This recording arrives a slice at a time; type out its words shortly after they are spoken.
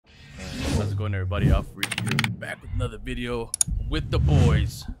going, everybody? AlphaRique here, back with another video with the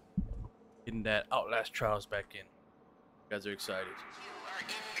boys. Getting that Outlast Trials back in. You guys are excited.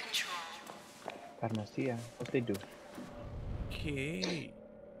 Farmacia, what they do? Okay.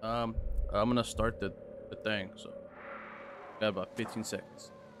 I'm gonna start the thing, so got about 15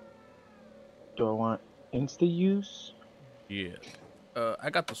 seconds. Do I want insta use? Yeah. I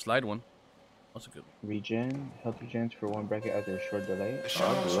got the slide one. That's a good one. Regen, health regens for one bracket after a short delay. The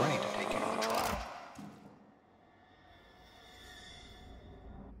show's ready to take you to the trial.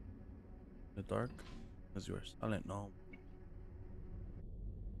 The dark is yours. I'll let know.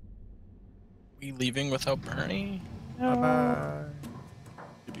 We leaving without Bernie? Bye bye.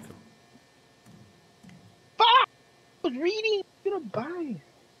 Fuck! I was reading. I'm gonna buy.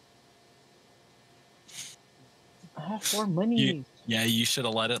 I have more money. Yeah, you should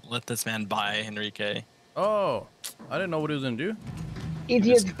have let this man buy, Enrique. Oh, I didn't know what he was gonna do.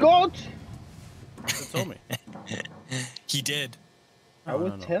 Idiot goat! He told me. He did. I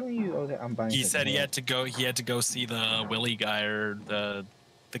was telling you. Okay, I'm buying. He said he had to go. He had to go see the Willie guy or the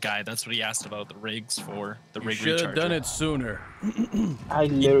guy. That's what he asked about the rigs for. The rig should have recharger. done it sooner. I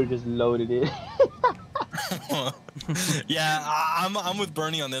literally just loaded it. Yeah, I'm with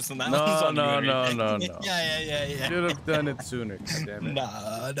Bernie on this one. That No. Yeah. Should have done it sooner. God damn it.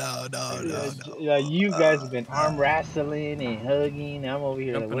 No. Yeah, you guys have been arm wrestling and hugging. I'm over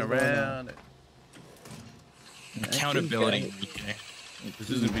here Jumping like, what's going on? around. Accountability. Okay. This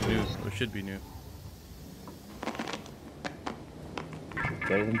isn't be new, or should be new.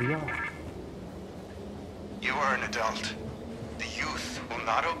 Better than beyond. You are an adult. The youth will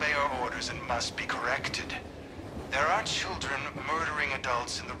not obey our orders and must be corrected. There are children murdering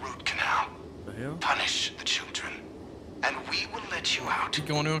adults in the root canal. The hell? Punish the children, and we will let you out. You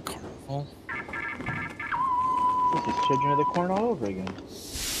going to a carnival? This is Children of the Corn all over again.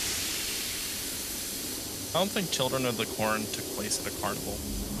 I don't think Children of the Corn took place at a carnival.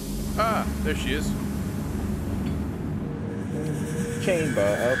 Ah, there she is. Chamber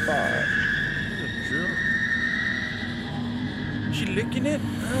of Fire. What a drill. She licking it?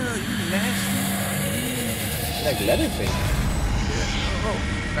 Oh, you nasty. Like Leatherface. Yeah. Oh,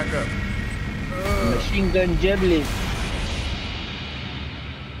 back up. Machine gun Jebly.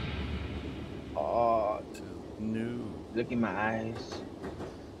 Oh, New. look in my eyes.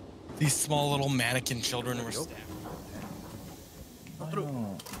 These small little mannequin children were Yup. stabbed. Go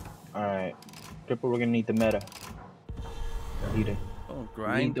through. Alright. Triple, we're gonna need the meta. Need it. Oh,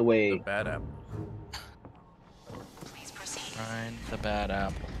 grind the way. the bad apples. Find the bad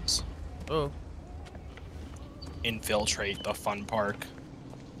apples. Oh. Infiltrate the fun park.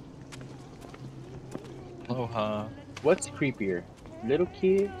 Aloha. What's creepier? Little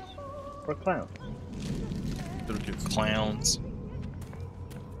kids or clowns? Little kids. Clowns.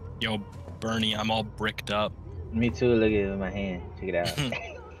 Yo, Bernie, I'm all bricked up. Me too, look at it in my hand. Check it out.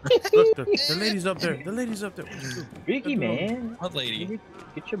 Look, the lady's up there. The lady's up there. What you do? Ricky, man. What lady?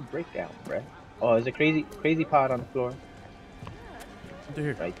 Get your break out, bruh. Oh, there's a crazy pod on the floor. They're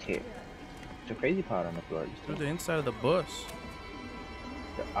here. Right here. There's a crazy pod on the floor. You Through see the inside of the bus.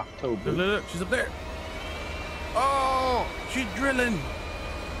 the Look, October. look, she's up there. Oh, she's drilling.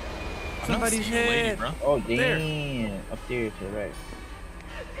 Somebody's seeing a lady, head. bro. Oh, There. damn. Up there to the right.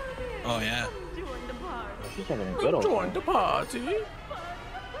 Oh yeah. She's having a good old Join time. the party.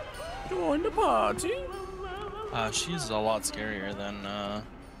 Join the party. She's a lot scarier than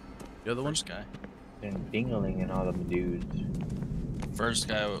The other one? first guy. And dingling and all them dudes. First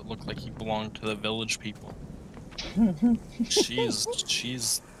guy looked like he belonged to the village people.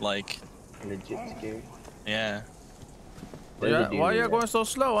 she's like, Legit scary. yeah. Yeah, why y'all going so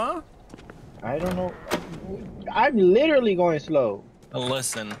slow, huh? I don't know. I'm literally going slow.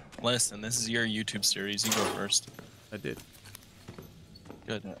 Listen. This is your YouTube series. You go first. I did.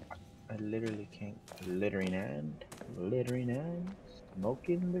 Good. I literally can't. Littering and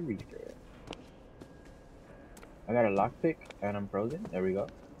smoking the reefer. I got a lockpick and I'm frozen. There we go.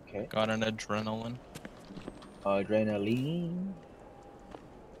 Okay. Got an adrenaline. Adrenaline.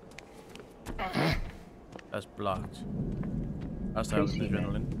 That's blocked. That's not Crazy, man.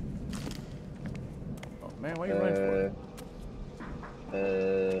 adrenaline. Oh man, why you running for?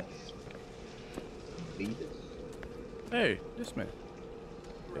 Beavis. Hey, this man.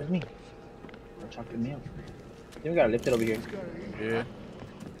 That's me. I'm chopping me up. Then we gotta lift it over here. Yeah.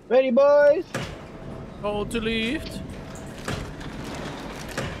 Ready, boys? Hold to lift.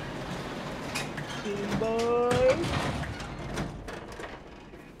 Boys.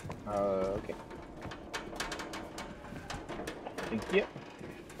 Okay. Thank you.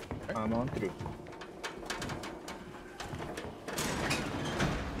 I'm on through.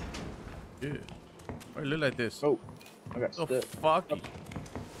 Yeah. Why you look like this? Oh, I got So stuck. foggy.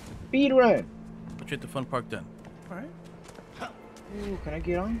 Speed run. Let's get the fun park done. All right. Ooh, can I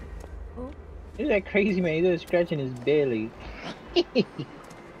get on? Oh. Look at that crazy man. He's just scratching his belly. Look at it.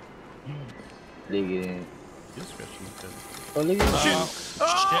 You're scratching each other. Oh, look at Shit.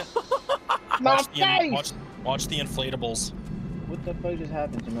 that. Shit. My Watch the, face! watch the inflatables. What the fuck just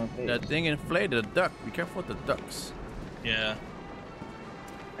happened to my face? That thing inflated a duck. Be careful with the ducks. Yeah.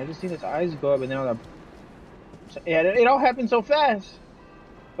 I just seen his eyes go up and now yeah, it all happened so fast.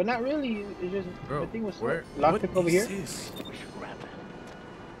 But not really. It's just Bro, the thing was where? lockpick over here. This?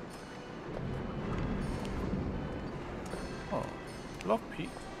 Oh, lockpick.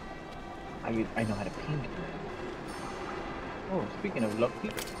 I know how to ping. Oh, speaking of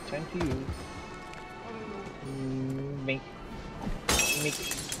lockpick, time to use. Make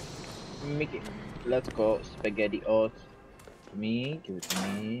it. Let's go. Spaghetti oats. Me, give it to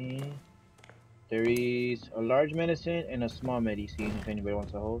me. There is a large medicine and a small medicine if anybody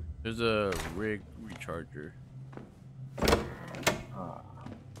wants to hold. There's a rig recharger.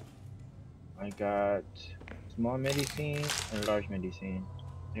 I got small medicine and large medicine.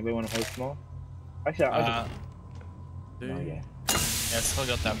 Anybody want to hold small? Actually, I'll just... Dude. Oh, yeah. Yeah, I still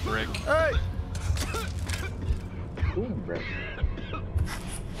got that brick. Hey! Boom, bro.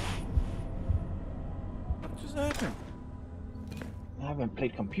 What just happened? I haven't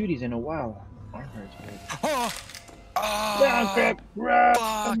played computers in a while. Arm hurts, man. Oh! Down, crap! Run!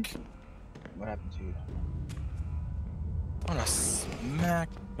 Fuck! What happened to you? I'm gonna smack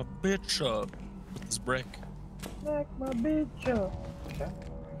a bitch up with this brick. Smack my bitch up. Okay.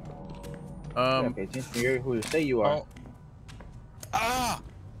 Okay, since you're who you say you are. Oh. Ah!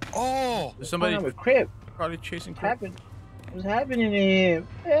 Oh! There's somebody with Crip. probably chasing What's Crip. happened? What's happening to him?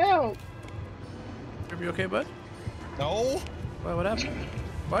 Help! Crip, you okay, bud? No! Why, what happened?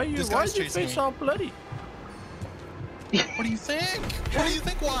 Why This is guy's your chasing face me. all bloody? What do you think? What do you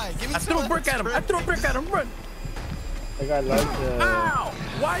think? Why? Give me I some threw a brick at him. I threw a brick at him. Run! I got like Ow!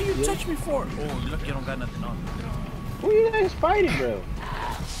 Why you touch me for? Oh, you lucky I don't got nothing on. Who are you guys fighting, bro?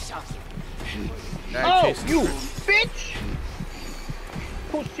 Guy Oh, chasing you Crip. bitch!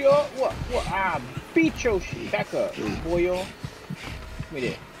 Put your what? Ah, beat your shit. Back up, boyo. Give me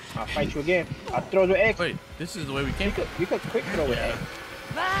that. I'll fight you again. I'll throw the X. Wait, this is the way we came. You could quick throw with X.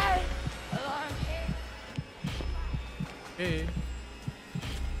 Hey.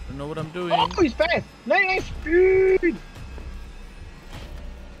 Don't know what I'm doing. Oh, he's fast. 98 speed.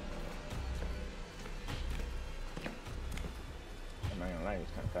 I'm not gonna lie, he's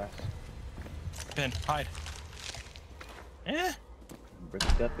kind of fast. Ben, hide. Eh?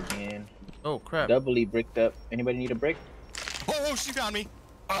 Bricked up again. Oh crap. Doubly bricked up. Anybody need a brick? Oh, she found me.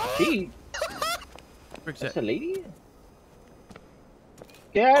 She? Brick's That's that? a lady?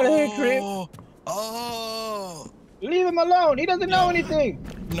 Get out of here, Crip. Oh. Leave him alone. He doesn't know anything.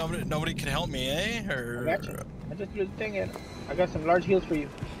 Nobody can help me, eh? I Or got you. I just threw the thing at him. I got some large heals for you.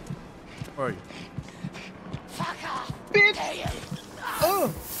 Where are you? Bitch!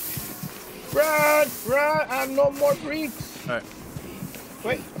 Run! Run! I have no more bricks. Alright.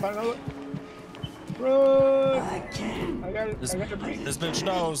 Wait, I found another. Run! I got it. This, I got the brick. this bitch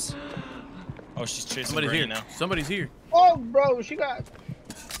knows. Oh, she's chasing Somebody's Brady here. now. Somebody's here. Oh, bro, she got.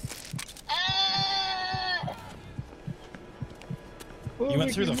 Ah! You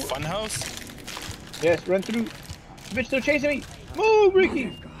went through the Ricky, fun house? Yes, run through. Bitch still chasing me. Move,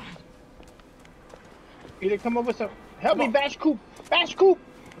 Ricky. Either come up with some. Help me, Bash Coop. Bash Coop.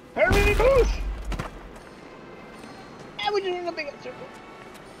 Hurry, push. I was just in a big circle.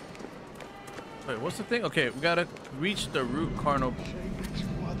 Wait, what's the thing? Okay, we gotta reach the root carnal.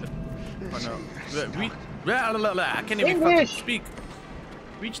 I can't even fucking English. speak.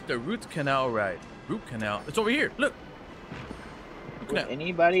 Reach the root canal ride. Root canal. It's over here. Look. Root Would canal.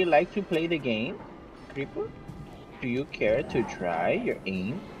 anybody like to play the game, Creeper? Do you care to try your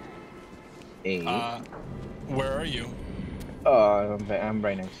aim? Where are you? I'm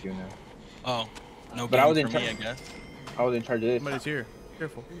right next to you now. Oh, no But I was game in for me, I charge. guess. I was in charge of this. Somebody's here.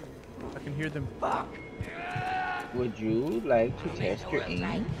 Careful. I can hear them. Would you like to test your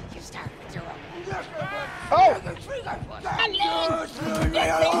aim? Oh!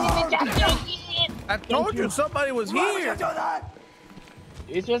 I told you somebody was here.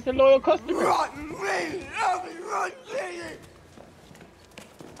 It's just a loyal customer.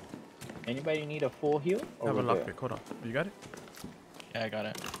 Anybody need a full heal? I have a Over there. lockpick. Hold on. You got it? Yeah, I got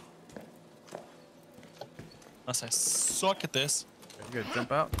it. Unless I suck at this. Okay, you gotta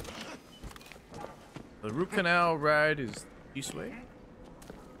jump out. The root canal ride is this way.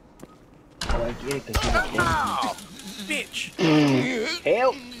 Oh, I get it, 'cause you Ow! Bitch!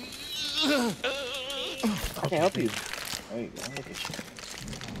 Help! I can help you. There you go. Look at you.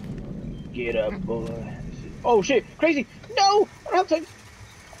 Get up, boy. Oh shit! Crazy! No! I don't have time.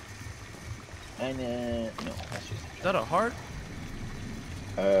 And no, that's just. Is that a heart?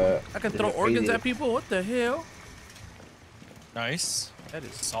 I can Is throw it organs crazy? at people. What the hell? Nice. That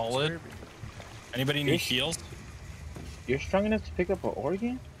is Solid. disturbing. Anybody need heals? You're strong enough to pick up an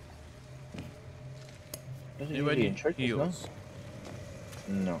organ? Those are usually Anybody in churches, heals?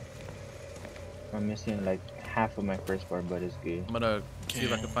 no? No. I'm missing like half of my first bar, but it's good. I'm gonna see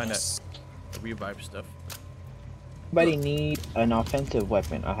if I can find let's- that revive stuff. Anybody need an offensive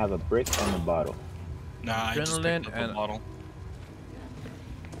weapon? I have a brick and a bottle. Nah, I just picked Adrenaline up and- a bottle.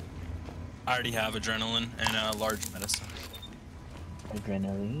 I already have adrenaline and a large medicine.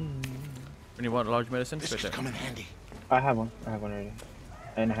 Adrenaline. When you want large medicine, This right could there. come in handy. I have one. I have one already.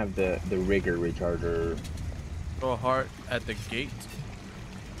 And I have the rigor recharger. Throw a heart at the gate.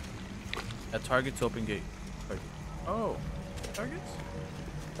 At targets, open gate. Target. Oh, targets?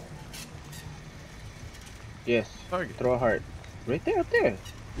 Yes. Target. Throw a heart. Right there, up there.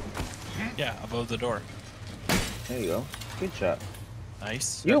 Yeah, above the door. There you go. Good shot.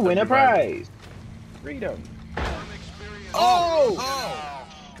 Nice. You Got the win a revive. prize. Freedom. Oh!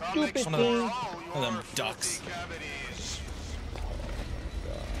 Stupid One of thing. One of them ducks.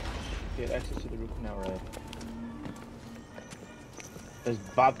 Get access to the roof now, right? Let's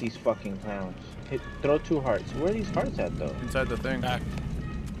bop these fucking clowns. Throw 2 hearts. Where are these hearts at, though? Inside the thing. Back,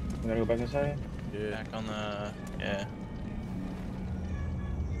 We gotta go back inside? Yeah. back on the. Yeah.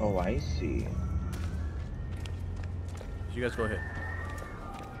 Oh, I see. You guys go ahead.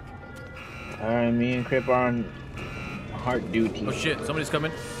 Alright, me and Crip are on heart duty. Oh shit, somebody's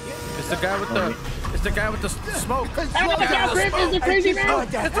coming. It's the guy with the. It's the guy with the smoke. Crip is the crazy man!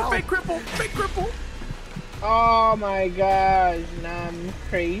 It's a fake cripple. Fake cripple. Oh my gosh, nah, I'm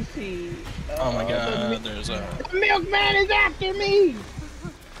crazy. Oh my the god, there's a. The milkman is after me!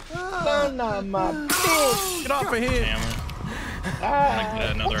 Son of my bitch! Get off of here. Hammer. Ah, get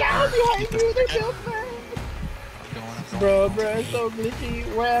another look out heart. behind you, the milkman! Bro, it's so glitchy.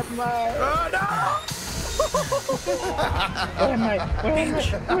 Where am I? Oh Where am I? Where am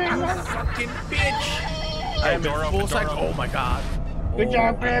I? Where am I? no! Fucking bitch. I am door in open, full door cycle. open. Oh my god. Good Oh.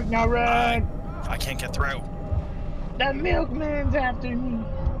 job, Crip. Now run! I can't get through. The milkman's after me.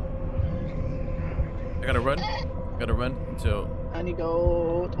 I gotta run. Gotta run until.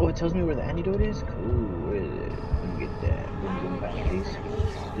 Antidote. Oh, it tells me where the antidote is? Cool. Where is it? Let me get that. Boom, boom, back, please.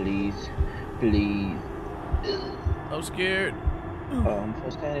 Please. Please. I'm scared. Oh, I'm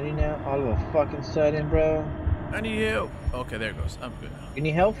full sanity now. All of a fucking sudden, bro. I need help. Okay, there it goes. I'm good now. You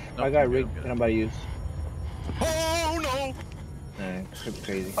need help? Nope, I got I'm good, rig I'm good. that I'm about to use. Oh no! Alright, Crip's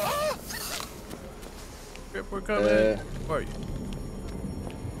crazy. Crip, we're coming. Where are you?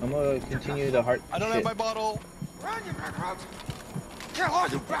 I'm gonna continue the heart. I don't shit. have my bottle.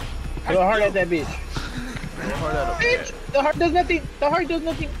 Throw a heart at that bitch. Throw a heart at him. Bitch! The heart does nothing. The heart does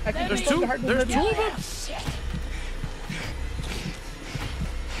nothing. I can There's control two. the heart does There's nothing. two of them.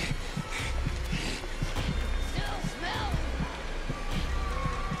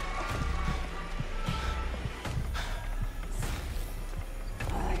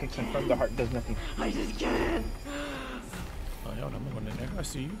 I can confirm the heart does nothing. Oh, hell no, I'm going in there. I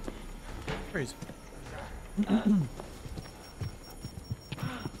see you. Crazy.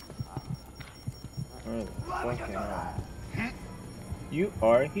 Where the fuck am I? You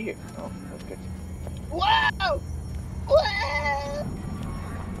are here. Oh, that's good. Whoa! Whoa!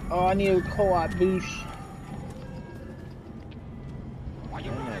 Oh, I need a co-op boosh.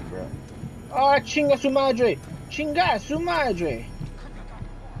 Bro. Oh, chinga su madre! Chinga su madre!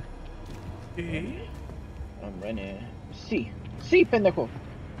 Okay. I'm running. See, pendejo.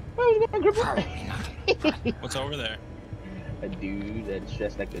 Oh, I was going to What's over there? A dude that's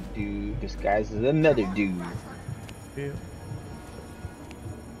dressed like a dude disguised as another dude. Yeah.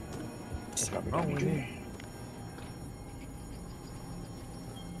 That's probably wrong gonna with be you? good.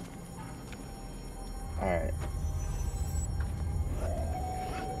 Alright.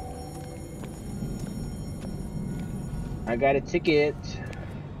 I got a ticket.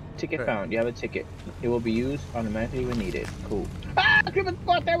 Ticket Okay. found. You have a ticket. It will be used automatically when needed. Cool. Ah! Criminal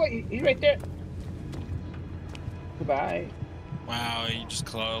spot that way! He's right there! Goodbye. Wow, you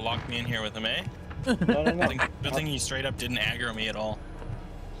just locked me in here with him, eh? No, no, no. Good thing he straight up didn't aggro me at all.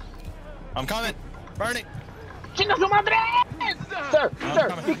 I'm coming! Burn it! Chinga su madre! Sir, sir,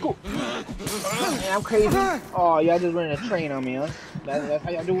 coming. be cool. Man, I'm crazy. Oh, y'all just running a train on me, huh? That's how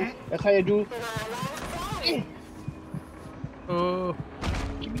y'all do it? That's how you do it? Oh.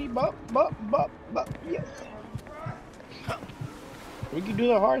 Give me bop, bop, bop, bop. Yes. We can do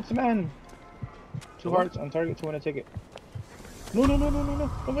the hearts, man. 2 hearts on target to win a ticket. No.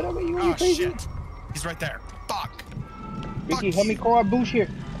 Over that way, you crazy. Shit. He's right there. Fuck. Ricky, help me co-op boost here.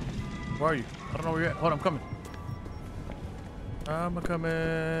 Where are you? I don't know where you're at. Hold on, I'm coming. I'm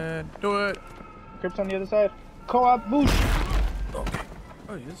coming. Do it. Crips on the other side. Co-op boost. Okay.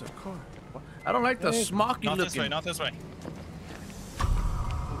 Oh, there's a car. I don't like the smoky Not looking. this way, not this way.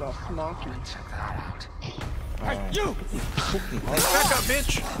 He's all smoky. Check that out. Hey, you! Back up,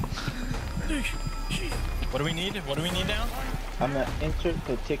 bitch! What do we need? What do we need now? I'm gonna insert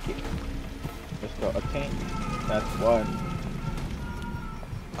the ticket. Let's go. Obtain. That's 1.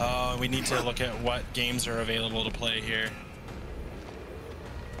 We need to look at what games are available to play here.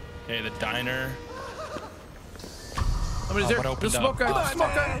 Okay, the diner. Somebody's there. What The opened smoke up? guy.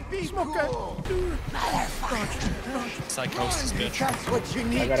 Smoke guy. Smoke guy. Psychosis, bitch. That's what you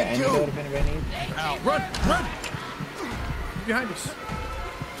need I got an to antidote do. if anybody needs. Ow. Run! Run! Behind us.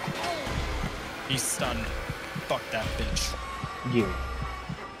 He's stunned. Fuck that bitch. Yeah.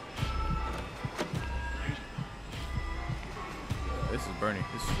 This is Bernie.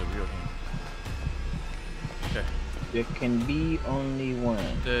 This is a real game. Okay. There can be only one.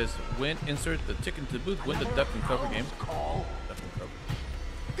 It says win. Insert the ticket into the booth. Win the duck and cover game. Duck and cover.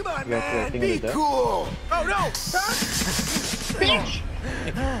 Come on, You got man. the thing Be with that? cool. Oh no! Bitch!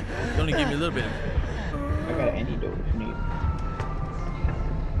 You only give me a little bit. I got an antidote if you need.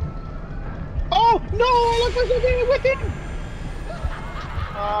 Oh no! I look like something with him.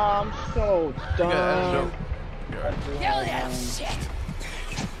 I'm so You got an done. antidote. You're right. Kill that shit!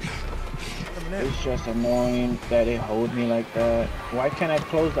 It's just annoying that it holds me like that. Why can't I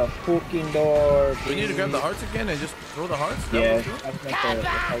close the fucking door? We need to grab the please? hearts again and just throw the hearts? Is that Yeah, what we're doing? that's not the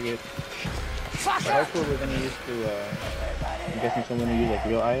target. But Fucker! that's what we're gonna use to, I'm guessing someone will use like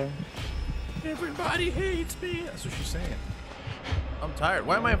real items. Everybody hates me. That's what she's saying. I'm tired.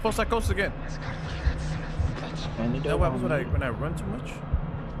 Why am I in full psychosis again? Antidote. That what happens when I run too much?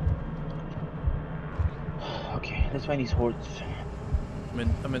 Okay, let's find these horts. I'm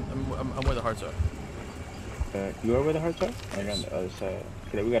where the hearts are. You are where the hearts are? I'm on the other side.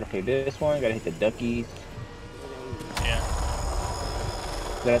 Okay, we gotta play this one. Gotta hit the duckies. Yeah.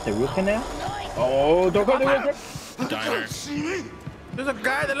 Is that at the root canal? Oh, don't go there. The diner. There's a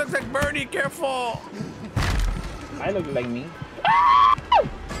guy that looks like Bernie. Careful. I look like me.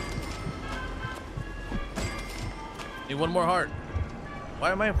 Need one more heart.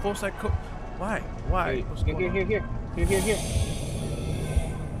 Why am I in full psycho? Why? Why? Hey, What's going on? here. Here.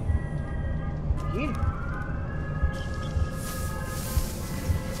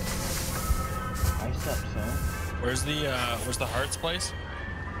 Ice up, son. Where's the hearts place?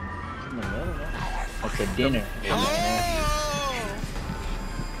 It's in the middle, man. At the dinner. Oh!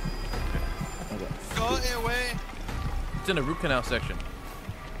 Okay. Go away. It's in the root canal section.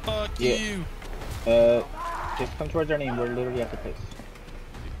 Fuck Yeah. you. Just come towards our name. We're literally at the place.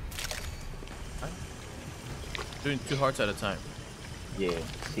 Doing 2 hearts at a time. Yeah.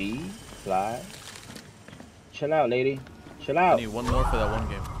 See? Fly. Chill out, lady. Chill I out. need one more for that one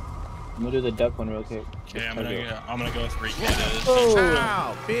game. I'm gonna do the duck one real quick. Okay, I'm Just try to gonna go 3 Oh.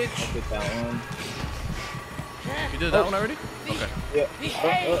 Ow, bitch. I'll get that one. You did that one already? Okay. Yeah.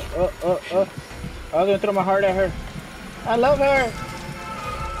 I was gonna throw my heart at her. I love her.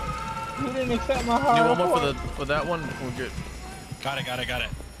 You didn't accept my heart. Need one more for that one. We're good. Got it.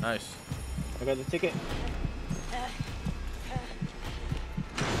 Nice. I got the ticket.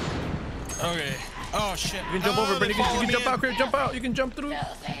 Okay. Oh shit. You can jump over, Brittany. You can jump out, Crib. Jump out. You can jump through.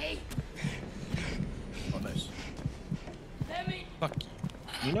 Filthy! Oh, nice. Let me... Fuck you.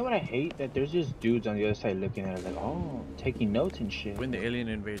 You know what I hate? That there's just dudes on the other side looking at it like, oh, taking notes and shit. Win the Alien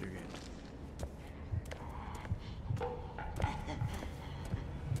Invader game.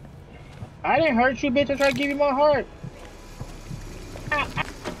 I didn't hurt you, bitch. I tried to give you my heart.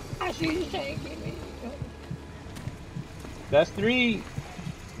 I see you saying give me. That's 3.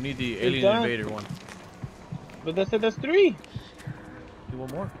 We need the It's Alien done. Invader one. But that's 3. Do one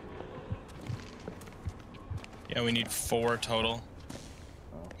more. Yeah, we need 4 total.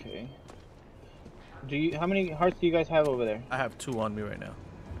 Okay. How many hearts do you guys have over there? I have 2 on me right now.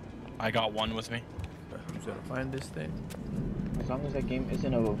 I got 1 with me. Who's gonna find this thing? As long as that game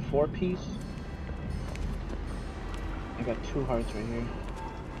isn't a 4-piece. I got 2 hearts right here.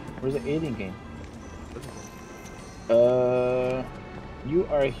 Where's the alien game? You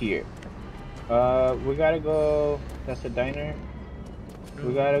are here. We gotta go. That's the diner.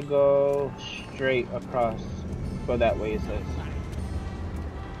 We gotta go straight across. Go that way, it says.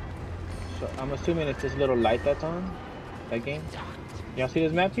 So I'm assuming it's this little light that's on that game. Y'all see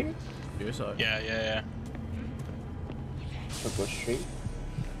this map here? Here's a Yeah. So go straight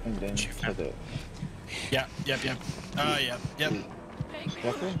and then to the. Yep. Yep.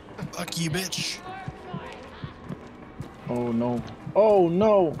 Second? Fuck you, bitch. Oh no. Oh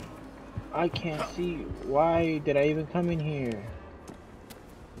no! I can't see. Why did I even come in here?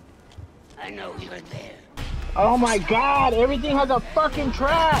 I know you're there. Oh my god! Everything has a fucking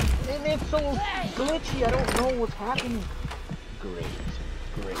trap! And it's so glitchy, I don't know what's happening. Great.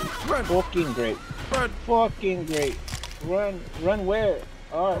 Run. Fucking great. Run. Fucking great. Run where?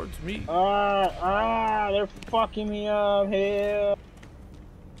 Towards me. They're fucking me up. Hell.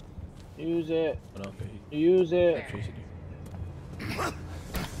 Use it. Oh, okay. Use it. Chasing you.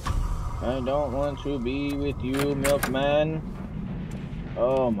 I don't want to be with you, milkman.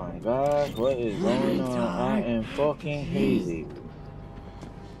 Oh my gosh, what is going on? I am fucking crazy.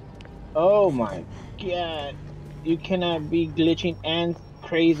 Oh my god. You cannot be glitching and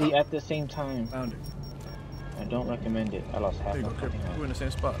crazy at the same time. Found it. I don't recommend it. I lost half There you my go. fucking We're health. in the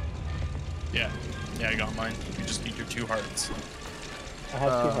same spot. Yeah, I got mine. You just need your 2 hearts. I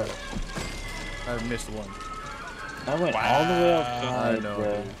have 2 hearts. I missed one. I went all the way I outside, know,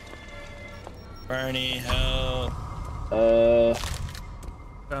 bro. dude. Bernie, help.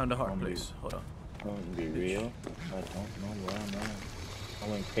 Found a heart, please. Hold on. I'm gonna be real. I don't know where I'm at. I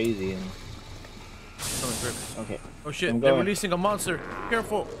went crazy and. Coming, grip. Okay. Oh shit, I'm they're going. releasing a monster.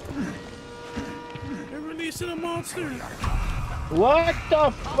 Careful. They're releasing a monster. What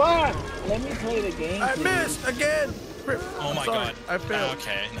the fuck? Let me play the game. I please. missed again. Grip. Oh my Sorry, god. I failed.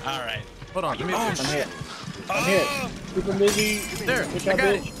 Okay, alright. Hold on. Let me I'm here. I'm Oh! here. Super busy. There, Good I job, got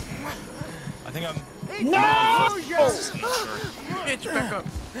it. bitch. I think I'm. No! Bitch, back up.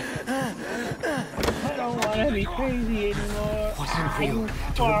 I don't want to be crazy anymore. Wasn't real.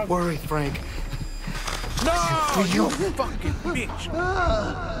 Fuck. Don't worry, Frank. No, you fucking bitch.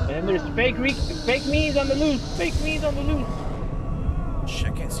 And there's fake memes on the loose. Fake memes on the loose. Shit,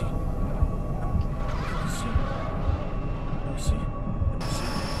 I can't see. Let me see.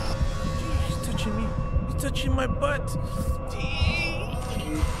 He's touching me. He's touching my butt.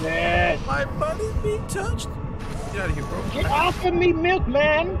 Man. My butt is being touched. Get out of here, bro. Get off of me,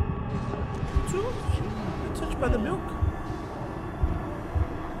 milkman. Too? Get touched by the milk.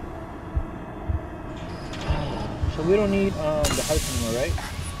 So we don't need the hearts anymore, right?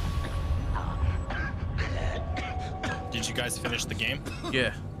 Did you guys finish the game?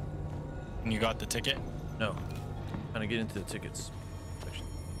 Yeah. And you got the ticket? No. Trying to get into the tickets. Actually.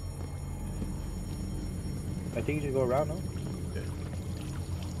 I think you should go around, no? Okay.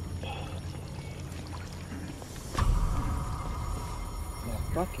 That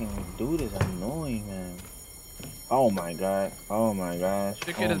fucking dude is annoying, man. Oh my god. Oh my gosh.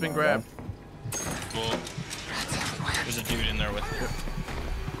 Ticket Oh has been my grabbed. Cool. There's a dude in there with it.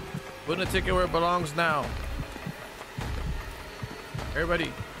 Put the ticket where it belongs now.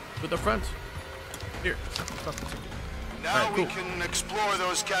 Everybody, to the front. Here. Fuck the ticket. Now Alright, we cool. can explore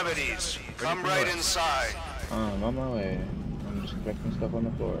those cavities. Come for right what? inside. I'm on my way. I'm just collecting stuff on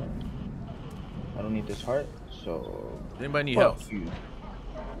the floor. I don't need this heart, so. Does anybody need Fuck help? you.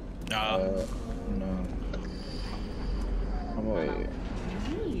 Nah. No. I'm away.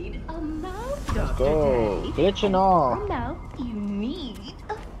 Need a mouth, Let's Dr. go. Daddy. Glitch and all. For now, you need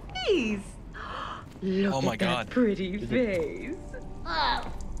a face. Look Oh my at God. that pretty face. Oh,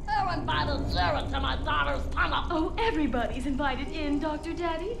 who invited Sarah to my daughter's tunnel? Oh, everybody's invited in, Dr.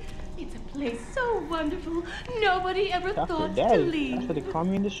 Daddy. It's a place so wonderful, nobody ever Dr. thought to Daddy. leave. That's what they call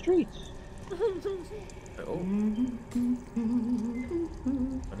me in the streets. Oh,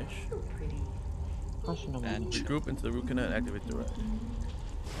 finish. So pretty. Hush no more. Regroup into the root canal and activate the rest.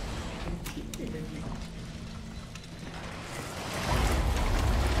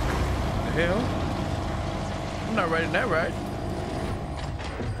 The hell? I'm not riding that ride.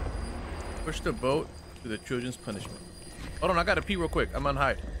 Push the boat to the children's punishment. Hold on, I gotta pee real quick. I'm on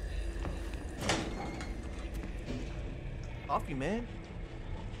hide. Coffee, man.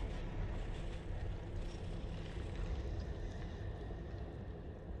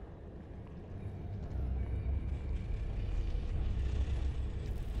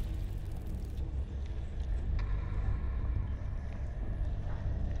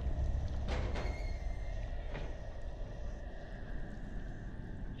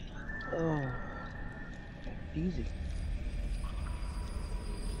 Oh. Easy.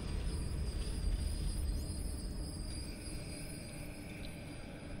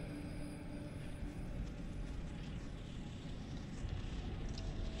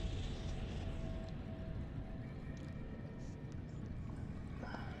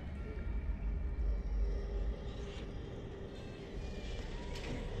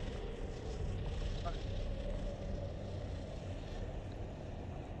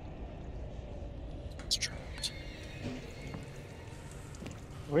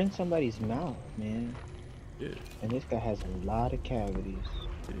 We're in somebody's mouth, man. Yeah. And this guy has a lot of cavities.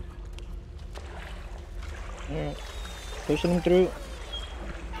 Alright. Pushing him through.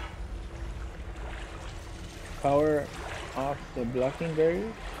 Power off the blocking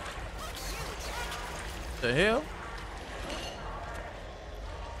barrier. The hell?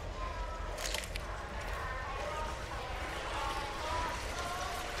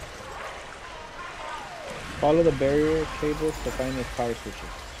 Follow the barrier cables to find the power switches.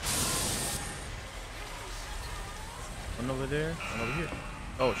 One over there, one over here.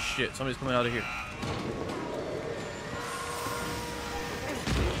 Oh shit, somebody's coming out of here.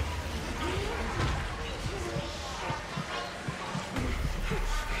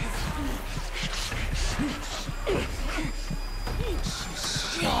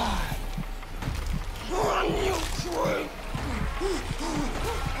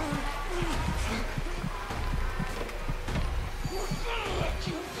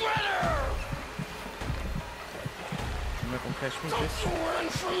 You're not gonna catch me, bitch.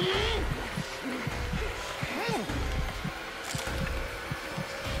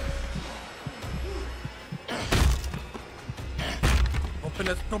 Open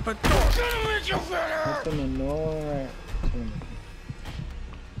the door! Open the door.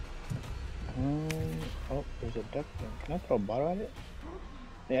 Oh, there's a duck there. Can I throw a bottle at it?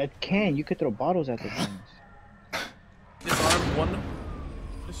 Yeah, I can. You could throw bottles at the things. Disarm one.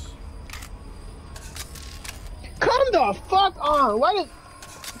 Just... Come the fuck on! Why did...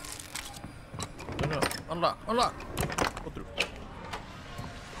 No, no. Unlock, unlock. Go through.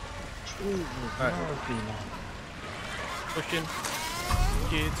 Alright. Pushing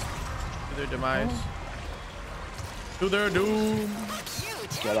kids to their demise. To their doom.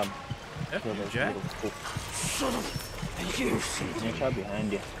 Get him. Yeah, Kill those Jack. little Watch out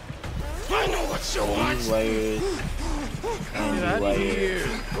behind you. I know what you want. These wires. Get out of here.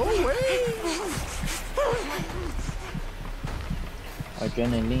 Go away.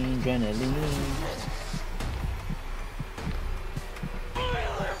 Adrenaline, adrenaline.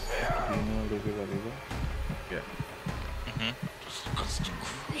 Yeah.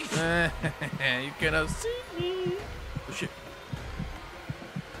 You cannot see me. Oh shit.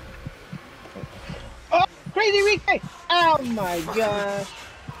 Oh, crazy Rique! Oh my gosh!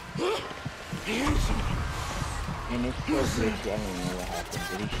 And it's so glitchy, I don't know what happened.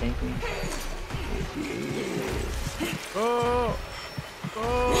 Did he shank me? Oh!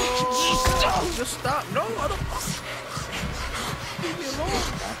 Oh! Stop! Just stop! No, I don't. Leave me alone.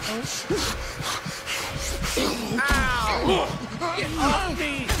 Ow! Get off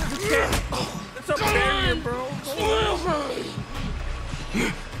me! You can't. It's a barrier, bro. Go away.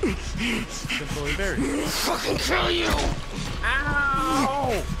 Simply barrier. Fucking kill you!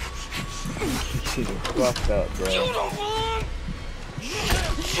 Ow! She's fucked up, bro. You don't belong!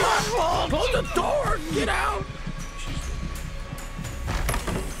 Close the door! Get out!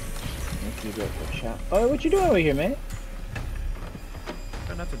 Let's you go for a shot. Oh, what you doing over here, man?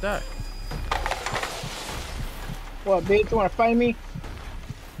 Try not to die. What, bitch? You wanna fight me?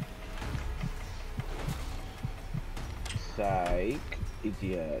 Psych.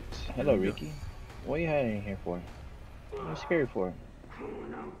 Idiot. Hello, Ricky. What are you hiding in here for? What are you scared for?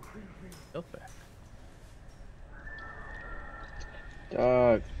 Health back.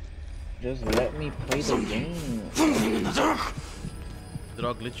 Dog. Just let me play the game. Is it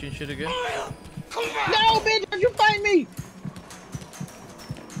all glitchy and shit again? No, bitch! Don't you fight me!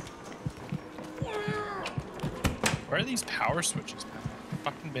 Where are these power switches? I've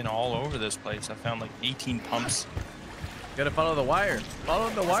fucking been all over this place. I found like 18 pumps. You gotta follow the wire. Follow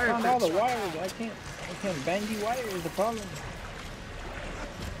the wire. I found all the wires. I can't bang you wire is the problem.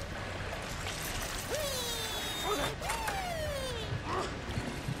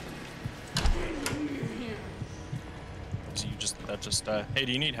 So you just hey,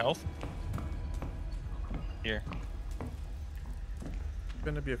 do you need health? Here. It's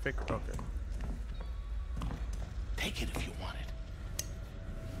gonna be a fake. Okay. Take it if you want it.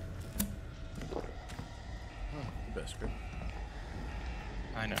 The best script.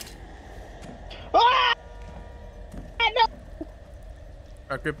 I know. Ah! No!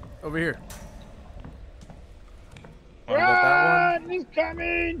 Alright, grip over here. Oh, I got that one. He's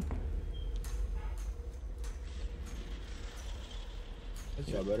coming!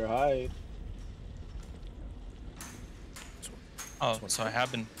 You better hide. Oh, so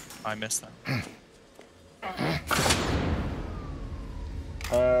I missed that.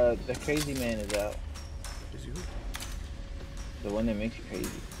 The crazy man is out. Is you? The one that makes you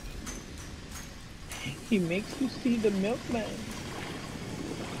crazy. He makes you see the milkman.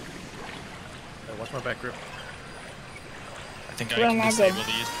 watch my back grip. I think I Run can like disable a-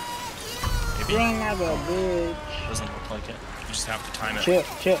 these. Maybe. Run like a bitch. Doesn't look like it. You just have to time it. Chill.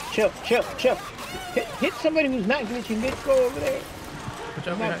 Hit somebody who's not glitching. Bitch, go over there. Watch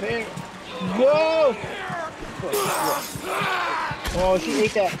out Not behind. there. Go! Oh, she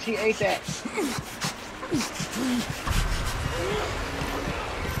ate that.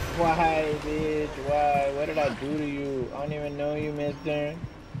 Why, bitch? Why? What did I do to you? I don't even know you, mister.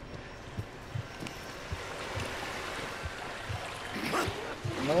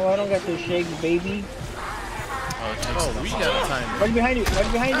 No, I don't got the shakes, baby. Oh, we got a timer. Right behind you.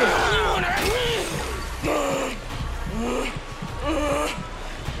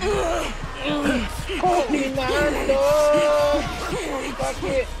 Holy Nando! Fuck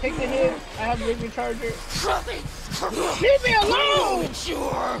it. Take the hit. I have Rig Recharger. Leave me alone!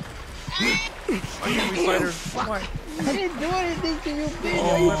 Why can't we fight her? Why? I didn't do anything to you, bitch.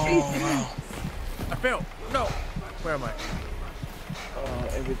 Why you chasing me? I fell. No. Where am I?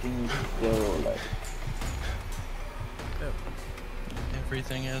 Everything is still like...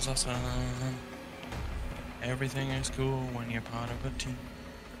 Everything is awesome. Everything is cool when you're part of a team.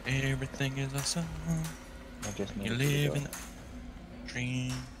 Everything is awesome. I just You know live in a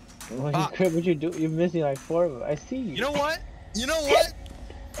dream. what you do? You're missing like 4 of them. I see you. You know what?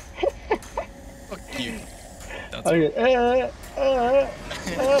 Fuck you. That's Oh, yeah.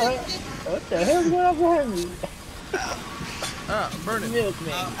 What the hell's going on behind me? Ah, I'm burning.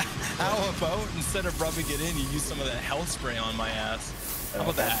 Milkman. How about instead of rubbing it in, you use some of that health spray on my ass? How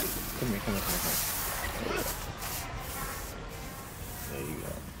about that? Come here. There you go.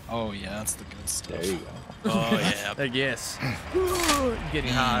 Oh yeah, that's the good stuff. There you go. Oh yeah. I guess.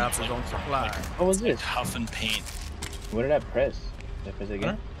 Getting high off his own supply. What was this? Huff and paint. What did I press? Did I press it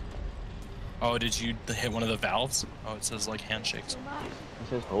again? Oh, did you hit one of the valves? Oh, it says like handshakes. It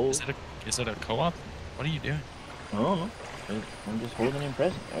says hold. Is it a co-op? What are you doing? I don't know. I'm just holding and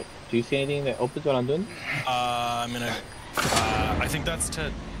pressing. Do you see anything that opens what I'm doing? I'm gonna. I think that's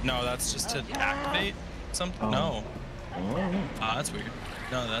to. No, that's just to activate something. Oh. No. Oh, That's weird.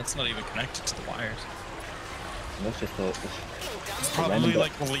 No, that's not even connected to the wires. that's just a... It's probably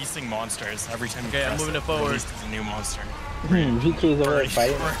like releasing monsters every time. Okay, I'm moving it forward. Releases a new monster. VK's over there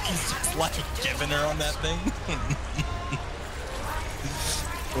fighting. He's just like giving her on that thing.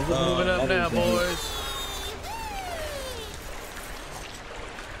 Moving up now, boys.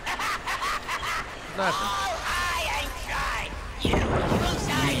 Nothing.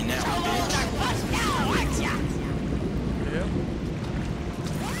 Me now, bitch. Yep.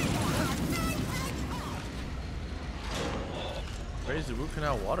 Raise the root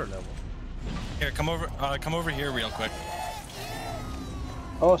canal water level. Here, come over here real quick.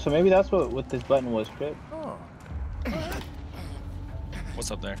 Oh, so maybe that's what this button was, Trip. Oh.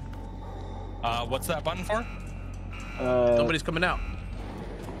 What's up there? What's that button for? Somebody's coming out.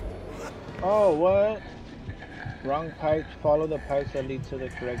 Oh, what? Wrong pipes. Follow the pipes that lead to the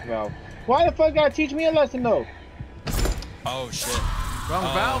correct valve. Why the fuck gotta teach me a lesson though? Oh shit. Wrong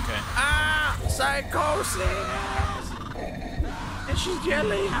valve. Okay. Ah, psychosis. And she's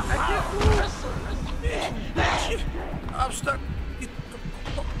jelly. I can't move. I'm stuck.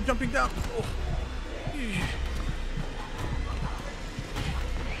 Jumping down. Oh.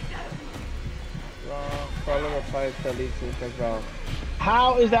 Wrong. Follow the pipes that lead to the correct valve.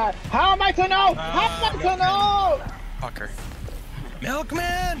 How is that? How am I to know? How am I to know? Fucker.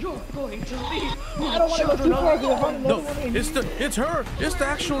 Milkman! You're going to leave. I don't want to go too far because I found another No, one in it's her. It's the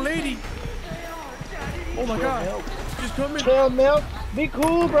actual lady. Oh my god. Milk. She's coming. Chill, Milk. Be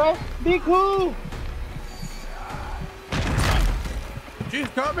cool, bro. Be cool. She's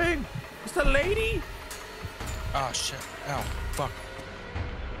coming. It's the lady. Oh shit. Ow. Fuck.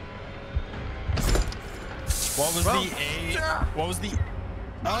 What was Well, the A? What was the...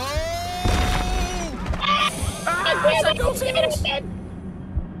 Oh!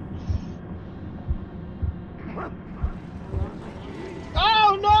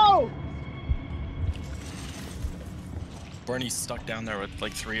 Oh no! Bernie's stuck down there with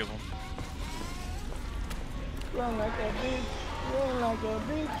like 3 of them. Run like a bitch. Run like a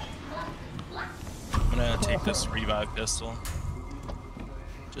bitch. I'm gonna take this revive pistol.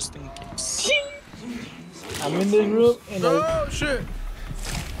 Just in case. I'm in this room and Oh shit.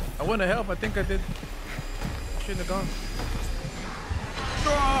 I want to help. I think I did. Shouldn't have gone.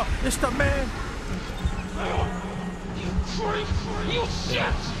 Oh, it's the man.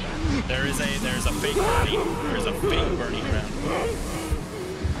 There's a fake Bernie. There's a fake Bernie around.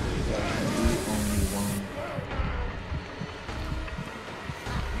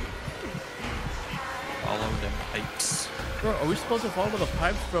 Follow them pipes. Bro, are we supposed to follow the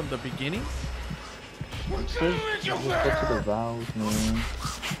pipes from the beginning? Just go to the valves, man.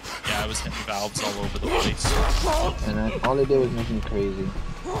 Yeah, I was hitting valves all over the place. And then all it did was make me crazy.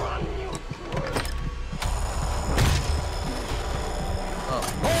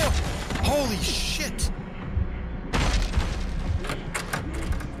 Oh! Holy shit!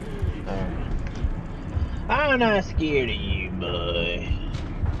 I'm not scared of you, boy.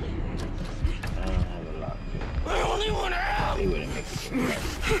 I don't have a lot. I only want to help. They wouldn't make it.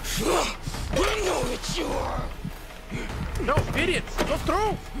 I know that you are. No, idiot! Go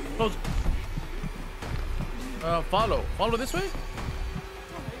through! Close. Follow this way?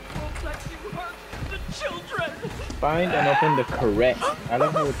 Won't let you hurt the children. Find and open the correct. I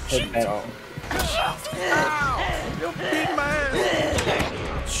don't know what to put that on. Ow! You beat my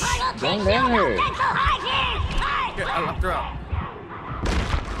ass! Don't let her. Okay, I locked her out.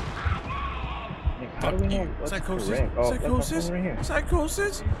 Like, how do we know what's Psychosis. correct? Oh, Psychosis. that's my phone right here.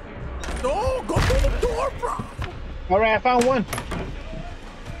 Psychosis. No, go through the door, bro. All right, I found one.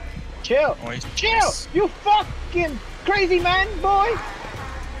 Chill. Oh, Chill. You fucking crazy man, boy.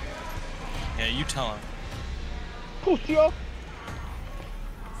 Yeah, you tell him. Pussy up.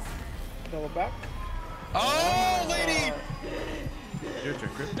 Double back. Oh, lady! Your turn,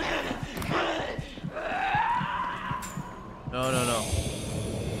 Chris. No.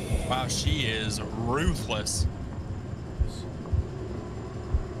 Wow, she is ruthless.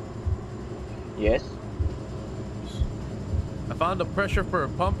 Yes. I found the pressure for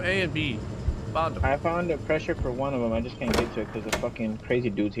pump A and B. Found them. I found the pressure for one of them. I just can't get to it because the fucking crazy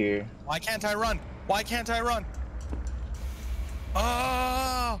dude's here. Why can't I run? Why can't I run?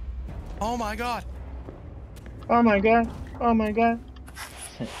 Oh! Oh my god. Oh my god. Oh my god.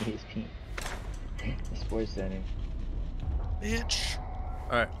 ESP. Sports center. Bitch.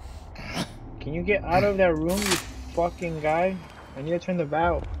 Alright. Can you get out of that room, you fucking guy? I need to turn the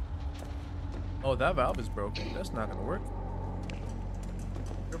valve. Oh, that valve is broken. That's not gonna work.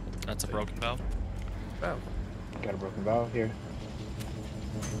 That's a broken valve. Valve. Got a broken valve here.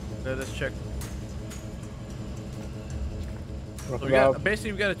 Let's check. Broken So valve.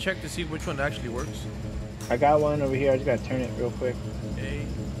 basically, we gotta check to see which one actually works. I got one over here. I just gotta turn it real quick. Okay.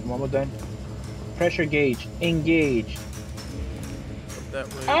 I'm almost done. Pressure gauge. Engage. Up that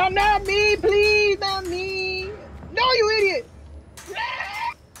way. Oh, not me, please, not me. No, you idiot.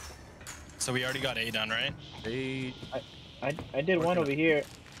 So we already got A done, right? Hey. I did one over here.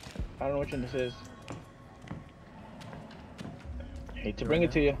 I don't know which one this is. Hate to bring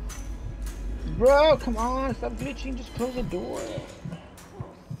it to you. Bro, come on, stop glitching, just close the door.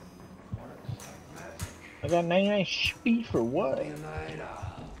 I got 99 speed for what?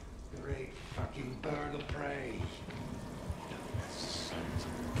 Great fucking bird of prey.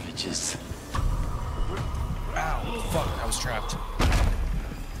 Bitches. Ow, fuck, I was trapped. How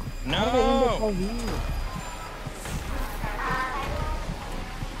did I end up No! over here?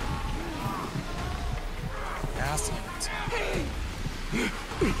 Assholes.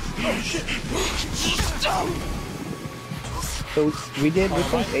 So we did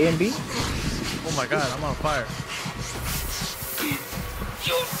which ones? A and B? Oh my god, I'm on fire.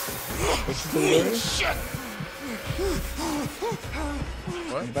 Which is the word?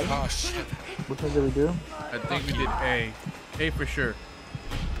 What? Oh shit. Which ones did we do? I think we did A. A for sure.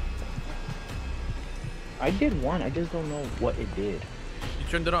 I did one, I just don't know what it did. You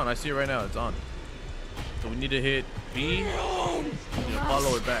turned it on. I see it right now. It's on. So we need to hit B and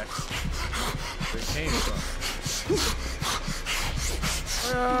follow it back. Where it came from.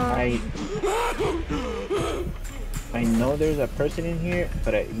 I know there's a person in here,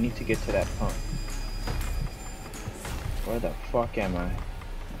 but I need to get to that pump. Where the fuck am I?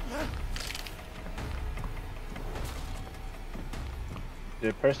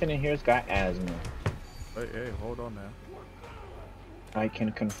 The person in here's got asthma. Hey, hold on now. I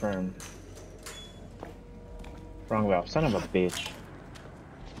can confirm. Wrong valve, son of a bitch.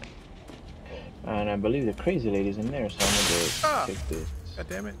 And I believe the crazy lady's in there, so I'm gonna go take this. God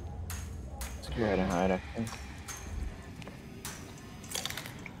damn it. Let's go ahead and hide, actually.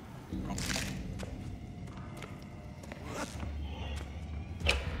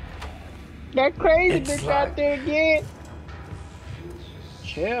 That crazy bitch out there again!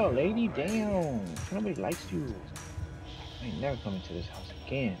 Chill, lady, damn. Nobody likes you. I ain't never coming to this house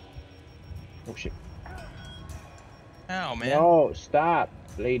again. Oh shit. Ow, man. No, stop,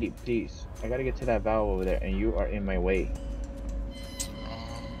 lady, please. I gotta get to that valve over there, and you are in my way.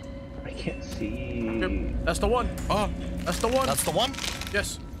 I can't see. Yep, that's the one. Oh, That's the one. that's the one?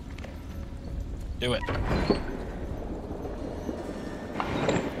 Yes. Do it.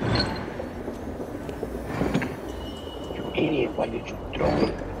 You idiot, why did you throw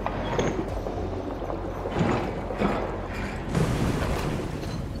it?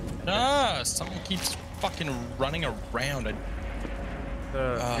 keeps fucking running around.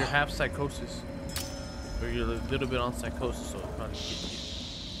 You're half psychosis. Or you're a little bit on psychosis, so it's probably getting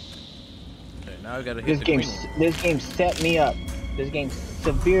you. Okay, now I gotta hit the green one. This game set me up. This game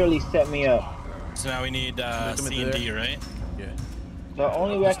severely set me up. So now we need C and D, right? Yeah. The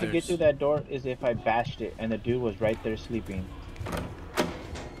only way I could get through that door is if I bashed it, and the dude was right there sleeping.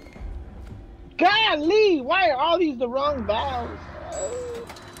 Golly! Why are all these the wrong valves?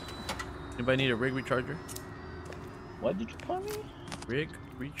 Anybody need a rig recharger? What did you call me? Rig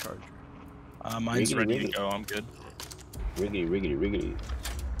recharger. Mine's Riggedy, ready riggedy. to go. I'm good. Riggedy, riggedy, riggedy.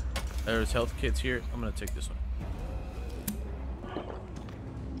 There's health kits here. I'm gonna take this one.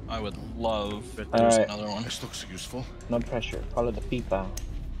 I would love if All there's right. another one. This looks useful. No pressure. Follow the pipa.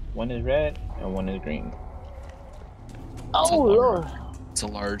 One is red and one is green. It's a Oh large. lord! It's a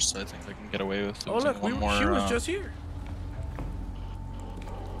large, so I think I can get away with Oh using look, one more. she was just here.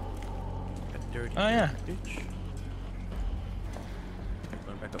 That dirty, Oh, yeah. dirty bitch.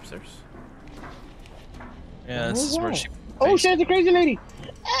 Going back upstairs. Yeah, this is where she. Oh shit, the crazy lady!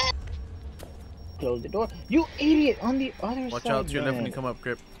 Ah! Close the door. You idiot! On the other side. Watch out to your left when man. you come up,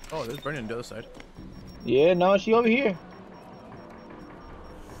 Grip. Oh, there's Burning on the other side. Yeah, no, she over here.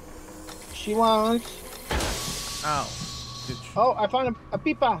 She wants. Ow. Bitch. Oh, I found a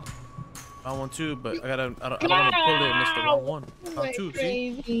pipa. I want two, but I don't want to pull it and it's the wrong one. Found two,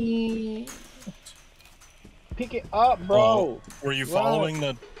 see? Crazy. Pick it up, bro. Oh, were you Run. following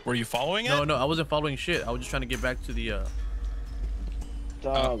the? Were you following it? No, I wasn't following shit. I was just trying to get back to the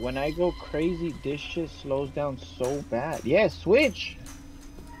Dog, when I go crazy, this shit slows down so bad. Yeah, switch.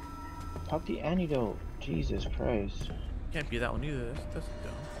 Pop the antidote. Jesus Christ. Can't be that one either. That's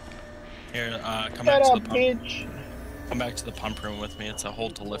dumb. Here, come Shut back to up, the pump. bitch. Come back to the pump room with me. It's a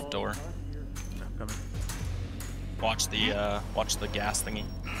hold to lift door. I'm coming. Watch the gas thingy.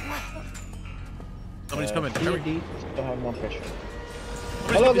 Somebody's coming. Hurry. D, still have more pressure.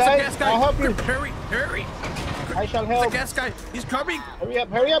 Somebody's Hello, coming. It's a guys. gas guy. I'll help you. Hurry, hurry. I shall It's a help. gas guy. He's coming. Hurry up,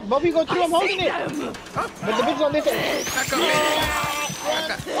 hurry up. Bobby, go through. I'm holding it. But the bitch is on this side. Back up.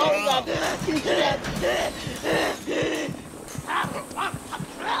 Run. Oh, God. He's dead.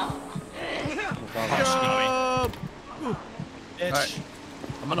 Jump. Bitch. Alright.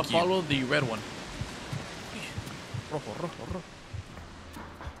 I'm gonna Fuck you. follow the red one. Rojo, rojo, rojo.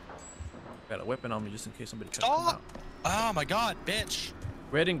 Got a weapon on me just in case somebody tries to come out. Stop! Oh my god, bitch.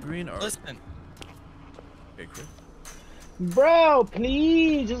 Red and green are. Listen. Okay, Chris. Bro,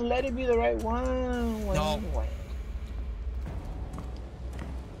 please. Just let it be the right one. No.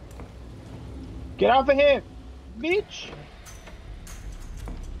 Get off of him, bitch.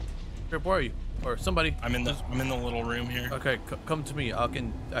 Grip, where are you? Or somebody. I'm in the little room here. Okay, come to me. I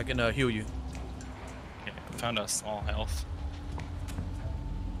can heal you. Okay, I found a small health.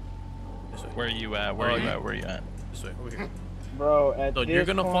 This way. Where are you at? Where are you at? Where are you at? This way. Over here. Bro, at So this you're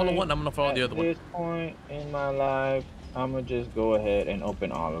gonna follow point- one. I'm gonna follow the other At one. this point in my life, I'm gonna just go ahead and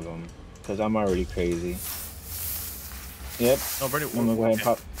open all of them, cause I'm already crazy. Yep. No, Bernie. I'm gonna go ahead and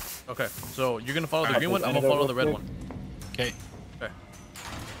pop. Okay, so you're gonna follow the Alright, green one. put I'm gonna antidote follow the red real one. Okay. Okay.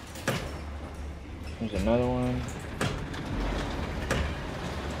 There's another one.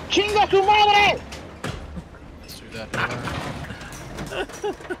 Chinga tu madre! Let's do that.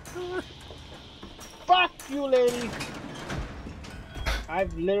 Fuck you, lady.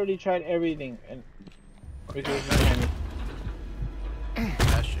 I've literally tried everything, and because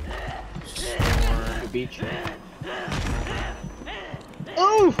Dashing. to beat you.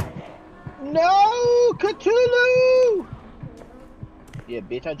 Oof! No, Cthulhu! Yeah,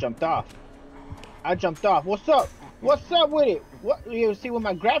 bitch, I jumped off. What's up? What's up with it? What? You see what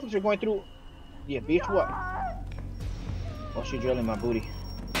my graphics are going through? Yeah, bitch, what? Oh, she drilling my booty.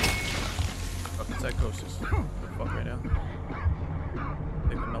 Fucking psychosis. What the fuck right now? I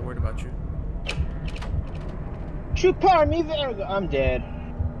think I'm not worried about you. Chupar me there. I'm dead.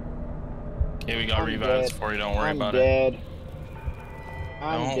 Okay, we got I'm revives dead. for you. Don't worry I'm about it. dead.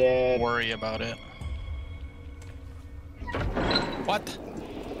 I'm Don't dead. worry about it. What?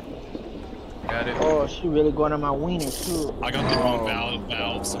 Got it. Oh, she really going on my wiener too. I got the wrong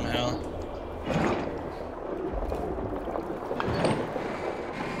valve somehow.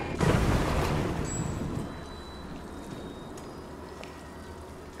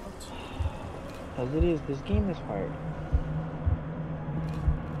 As it is, this game is hard.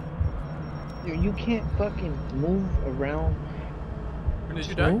 You can't fucking move around. When did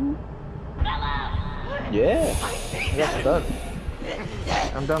you die? Yeah. I got stuck.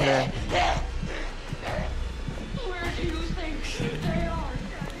 I'm done, man. Where do you think they are?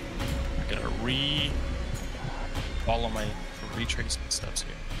 I gotta follow my retrace my steps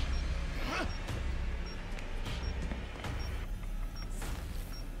here.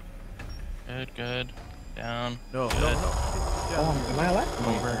 Good, good. Down. No, good. no. Oh, am I alive?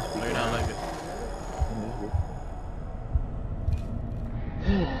 Over. No, you're not like it.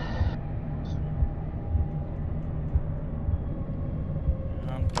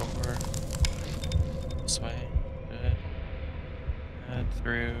 Down, over. This way. Good. Good.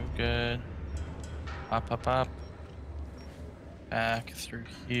 Through. Good. Up, up, up. Back through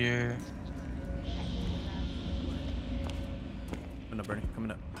here. Coming up, Bernie.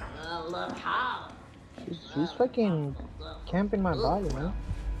 Coming up. Look how. She's fucking camping my body, man.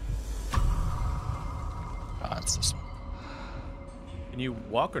 Oh, it's this one. Can you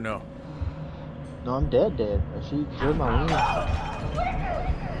walk or no? No, I'm dead. She drilled my wings.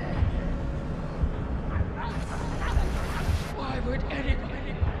 Why would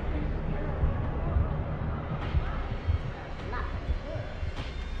anybody?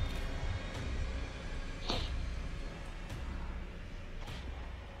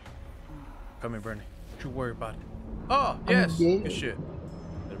 Come here, Bernie. Don't you worry about it. Oh, yes. dead. Good shit.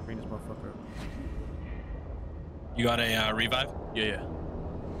 Better bring this motherfucker up. You got a revive? Yeah, yeah.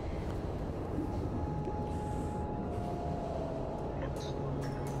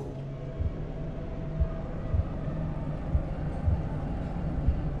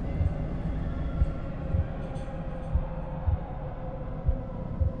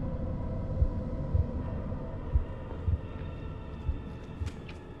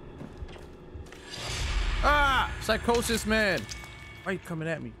 Ah! Psychosis, man! Why are you coming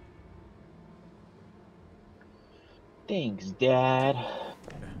at me? Thanks, Dad.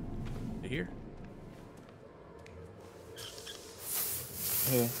 You here?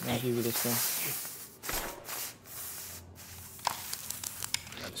 Here, I'll give you this one.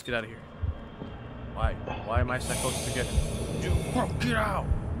 Right, let's get out of here. Why? Why am I psychosis again? Dude, get out!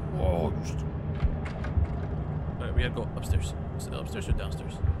 Whoa! Alright, we gotta go upstairs. Is it upstairs or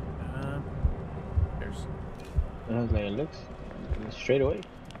downstairs? Upstairs. And I was like, it looks straight away.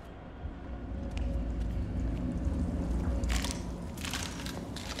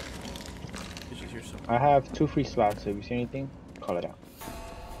 Here somewhere. I have 2 free slots, so if you see anything, call it out.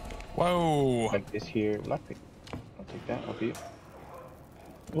 Whoa! Like this here, lockpick. I'll take that, I'll be.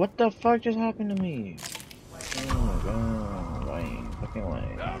 What the fuck just happened to me? Oh my god, Lane, fucking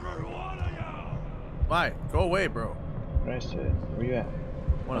Lane. Why? Go away, bro. Rest it. Where you at?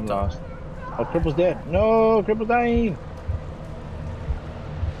 Wanna I'm talk? lost. Oh, Cripple's dead. No, Cripple's dying. You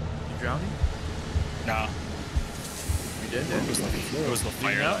drowning? Nah. You dead? It was the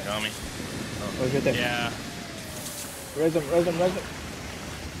fire that got me. Oh, he's right there. Yeah. Res him, res him, res him.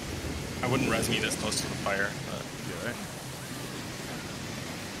 I wouldn't res me this close to the fire, but You alright?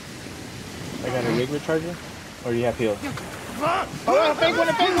 I got a rig recharger. Or do you have heal? Oh, a fake one,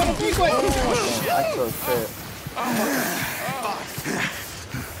 a fake one, a fake one! Oh, that's so shit.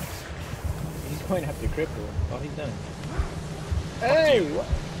 He's going after Cripple. Oh, he's done. Hey!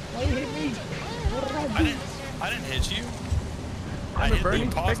 Why you hit me? What did I do? I didn't hit you. I Remember hit Bernie? the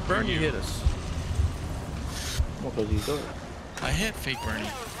imposter Fake Bernie you. hit us. I'm gonna close these doors. I hit fake Bernie.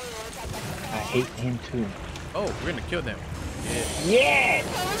 I hate him too. Oh, we're gonna kill them. Yeah. Yeah! I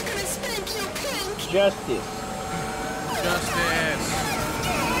was gonna spank you, pink. Justice. Justice.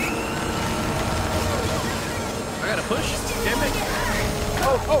 I gotta push. Damn it.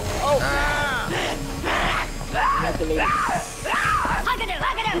 Oh! Ah! Not the lady. Hug it.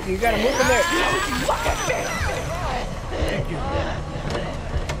 You gotta move from there. Thank you.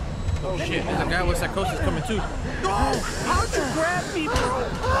 Oh shit, there's a guy with psychosis coming too. No! How'd you grab me, bro?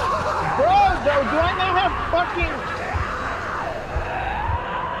 Bro, do I not have fucking...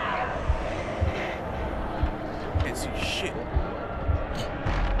 Can't see shit.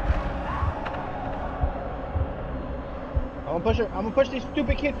 I'm gonna push her. I'm gonna push these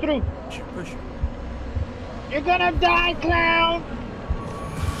stupid kids through. Push. You're gonna die, clown!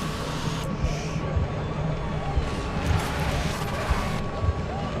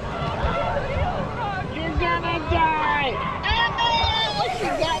 You're gonna die! Ah, she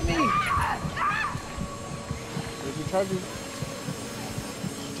got me! Where's your charger?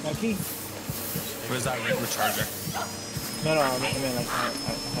 My key? Where's that rig recharger? No, I mean like, I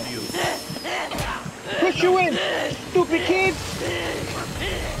have you. Push you in, stupid kids!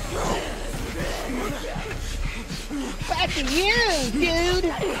 Back to you, dude!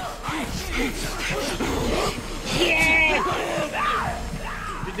 Yeah!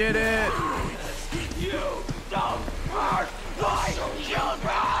 You did it!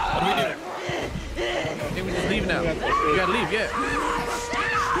 What do we do? I think we just leave now. You gotta leave, yeah.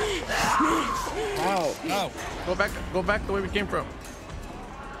 Ow. Oh. Go back the way we came from.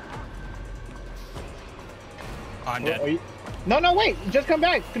 I'm Are dead. you... No, wait! Just come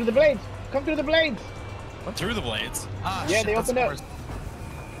back through the blades! Come through the blades. Through the blades? Ah, yeah, shit, they opened up.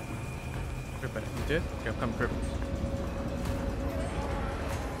 You did? Okay, I'm coming, Crip.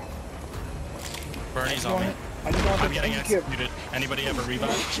 Bernie's on me. I'm getting executed. Anybody ever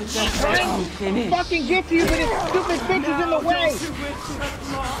revive? Fucking get to you, but this stupid bitch is in the way.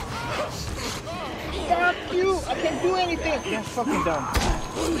 Fuck you! I can't do anything. That's fucking dumb.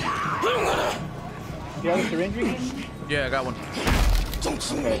 You have a syringe? Yeah, I got one.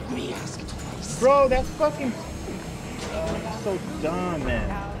 Don't you make me ask. Bro, that's fucking. That's so dumb, man.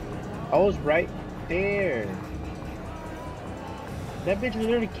 I was right there. That bitch was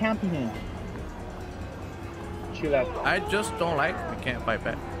literally camping him. Chill out. I just don't like. I can't fight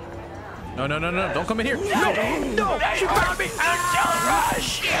back. No, no, no, no! Don't come in here. No! She found me!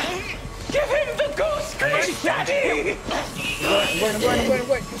 Rush! Give him the goose grease, Daddy! I'm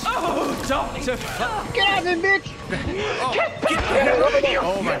going. Oh, Doctor! Get out of him, bitch!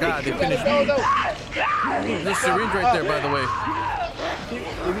 Oh my God, they finished me. There's a syringe right there, by the way.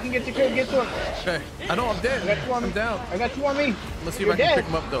 If you can get to Crib, get to him. Okay, I know I'm dead. I'm down. I got two on me. Let's see if I can pick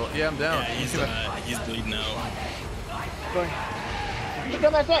him up though. Yeah, I'm down. Yeah, he's bleeding out. Go ahead.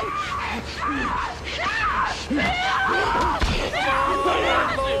 Come back up.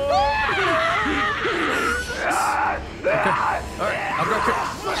 Okay. All right, I'll grab Crip.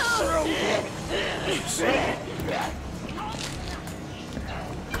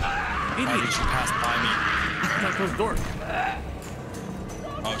 How did she pass by me? I'm not close the door.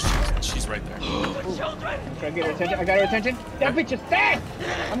 Oh, she's right there. I'm trying to get her attention. I got her attention. That bitch is fast.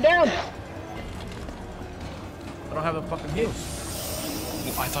 I'm down. I don't have a fucking heal.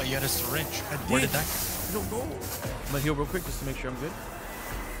 I thought you had a syringe. Where did that go? I don't know. I'm gonna heal real quick just to make sure I'm good.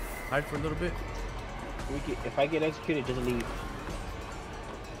 Hide for a little bit. If I get executed, just leave.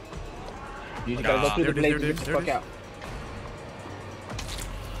 You just gotta go through the blades and get the fuck out.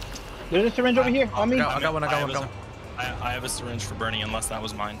 There's a syringe over here on me. I got one. I have a syringe for Bernie, unless that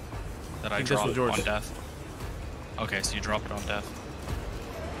was mine. That I dropped on death. Okay, so you drop it on death.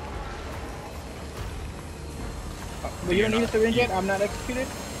 But you don't need a syringe yet? I'm not executed?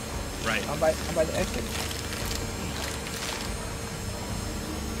 Right. I'm by the exit.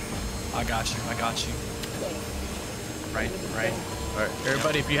 I got you. Right. All right,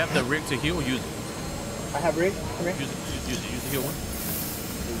 everybody, if you have the rig to heal, use it. I have rig. Come here. Use the heal one.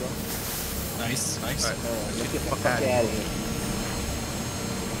 There you go. Nice. All right, Let's get the fuck out of here.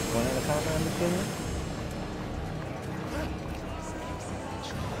 One at a time, I'm assuming.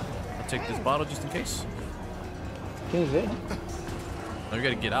 I'll take this bottle just in case. Who's it? No, you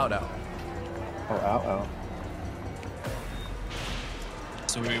gotta get out. Oh, out.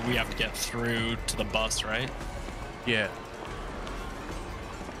 So we have to get through to the bus, right? Yeah.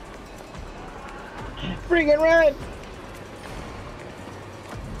 Freaking run!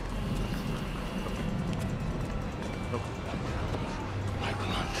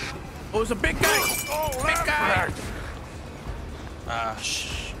 Oh, it's a big guy! Oh, big guy!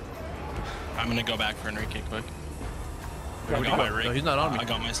 I'm gonna go back for Enrique quick. I got my rig. No, he's not on me. I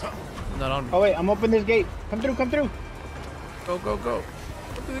got myself. He's not on me. Oh wait, I'm opening this gate. Come through. Go. Go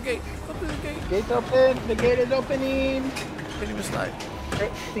through the gate. Gate's open. The gate is opening. Can't even slide. I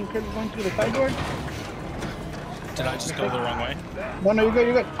think Chris is going through the side door. Did I just go the wrong way? No,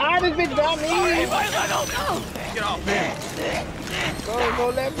 you're good. Ah, this bitch got me! Get off, man. Go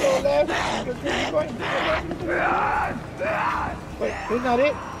left. Wait, he's not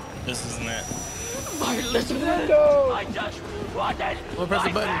it? This isn't it. My little Go! I just wanted. Don't press the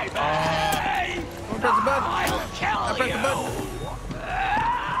button. Don't press the button. I'll kill I pressed the button.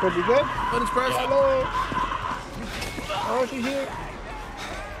 Pretty good? Button's pressed. Hello? Oh, she's here.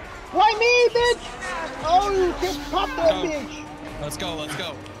 Why me, bitch? Oh, you just popped that bitch. Let's go.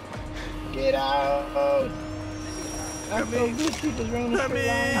 Get out. I'm so good. She just ran a straight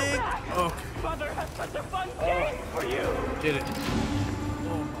line. Oh, Mother has such a fun game for you. get it.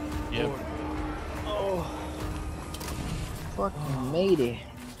 Yep. Oh. Fucking made it.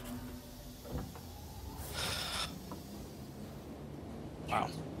 Wow.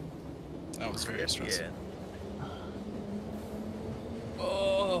 That was very stressful.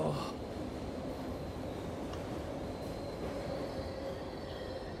 Oh.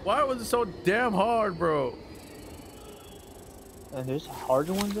 Why was it so damn hard, bro? And there's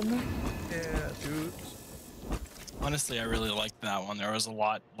harder ones in there? Yeah, dude. Honestly, I really liked that one. There was a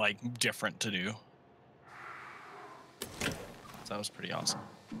lot different to do. So that was pretty awesome.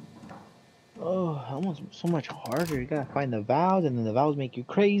 Oh, that one's so much harder. You gotta find the valves, and then the valves make you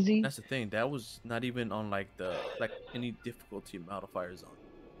crazy. That's the thing. That was not even on any difficulty modifier zone.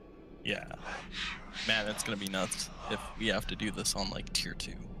 Yeah. Man, that's gonna be nuts if we have to do this on tier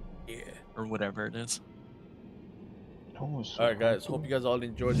 2. Yeah. or whatever it is. Oh, so All right, guys. cool. Hope you guys all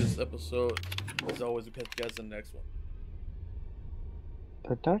enjoyed this. So All right, guys. cool. Hope you guys all enjoyed this episode. As always, we'll catch you guys in the next one.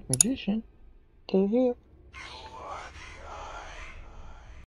 The Dark Magician. The hell?